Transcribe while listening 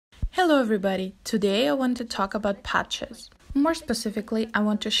Hello everybody! Today I want to talk about patches. More specifically, I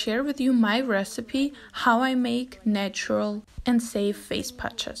want to share with you my recipe how I make natural and safe face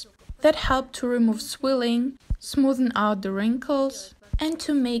patches that help to remove swelling, smoothen out the wrinkles, and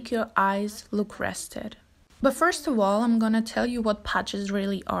to make your eyes look rested. But first of all, I'm gonna tell you what patches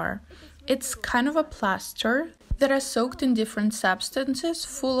really are. It's kind of a plaster that are soaked in different substances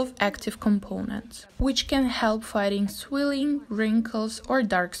full of active components, which can help fighting swelling, wrinkles, or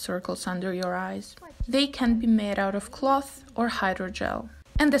dark circles under your eyes. They can be made out of cloth or hydrogel.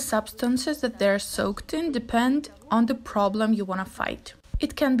 And the substances that they're soaked in depend on the problem you want to fight.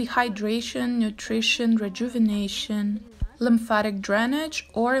 It can be hydration, nutrition, rejuvenation, lymphatic drainage,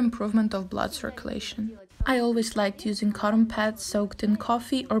 or improvement of blood circulation. I always liked using cotton pads soaked in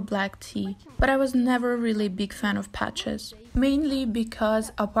coffee or black tea, but I was never really a big fan of patches. Mainly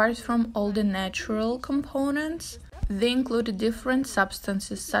because apart from all the natural components, they include different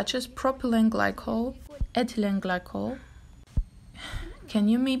substances such as propylenglycol, ethylenglycol. Can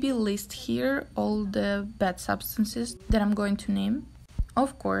you maybe list here all the bad substances that I'm going to name?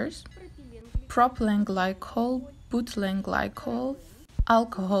 Of course, propylenglycol, butylenglykol,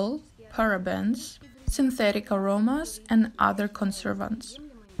 alcohol, parabens, synthetic aromas, and other conservants.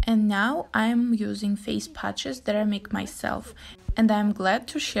 And now I'm using face patches that I make myself, and I'm glad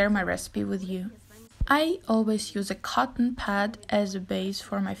to share my recipe with you. I always use a cotton pad as a base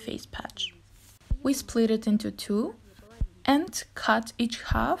for my face patch. We split it into two and cut each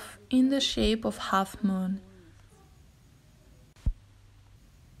half in the shape of half moon.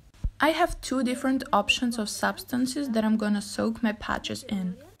 I have two different options of substances that I'm gonna soak my patches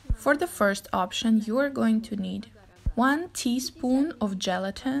in. For the first option, you are going to need 1 teaspoon of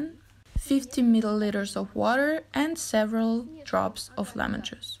gelatin, 50 milliliters of water, and several drops of lemon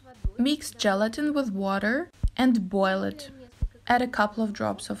juice. Mix gelatin with water and boil it. Add a couple of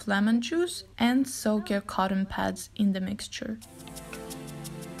drops of lemon juice and soak your cotton pads in the mixture.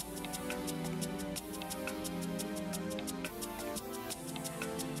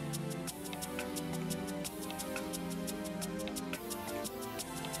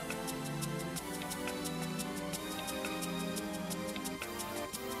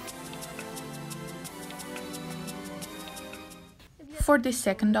 For the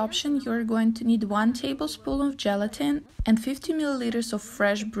second option, you are going to need 1 tablespoon of gelatin and 50 milliliters of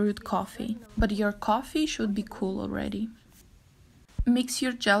fresh brewed coffee, but your coffee should be cool already. Mix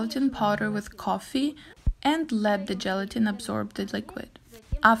your gelatin powder with coffee and let the gelatin absorb the liquid.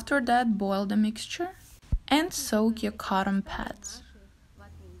 After that, boil the mixture and soak your cotton pads.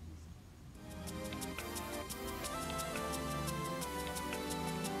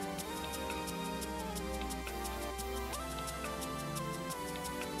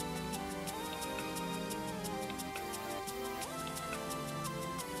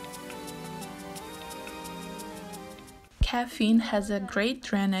 Caffeine has a great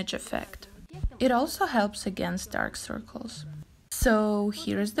drainage effect. It also helps against dark circles. So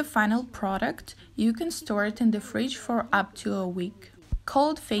here is the final product. You can store it in the fridge for up to a week.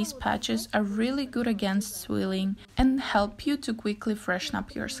 Cold face patches are really good against swelling and help you to quickly freshen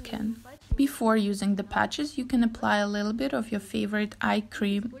up your skin. Before using the patches, you can apply a little bit of your favorite eye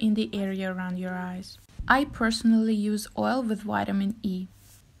cream in the area around your eyes. I personally use oil with vitamin E.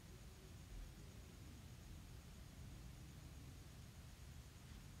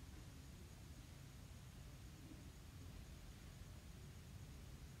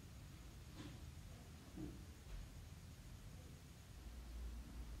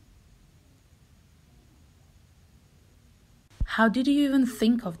 How did you even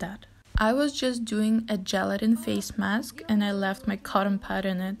think of that? I was just doing a gelatin face mask and I left my cotton pad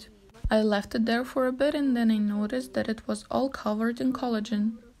in it. I left it there for a bit and then I noticed that it was all covered in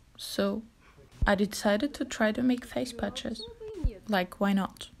collagen. So I decided to try to make face patches. Like, why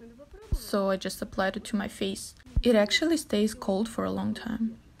not? So I just applied it to my face. It actually stays cold for a long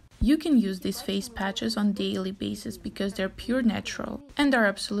time. You can use these face patches on a daily basis because they're pure natural and are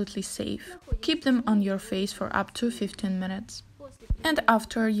absolutely safe. Keep them on your face for up to 15 minutes. And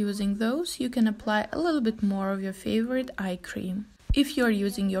after using those, you can apply a little bit more of your favorite eye cream. If you're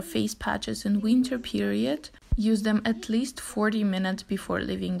using your face patches in winter period, use them at least 40 minutes before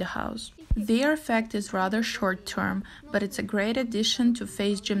leaving the house. Their effect is rather short term, but it's a great addition to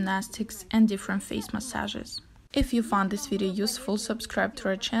face gymnastics and different face massages. If you found this video useful, subscribe to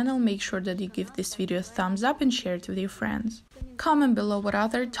our channel, make sure that you give this video a thumbs up and share it with your friends. Comment below what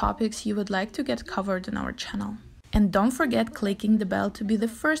other topics you would like to get covered on our channel. And don't forget clicking the bell to be the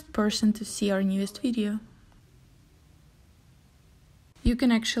first person to see our newest video. You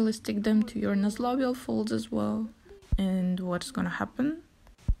can actually stick them to your nasolabial folds as well. And what's gonna happen?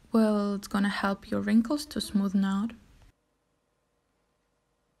 Well, it's gonna help your wrinkles to smoothen out.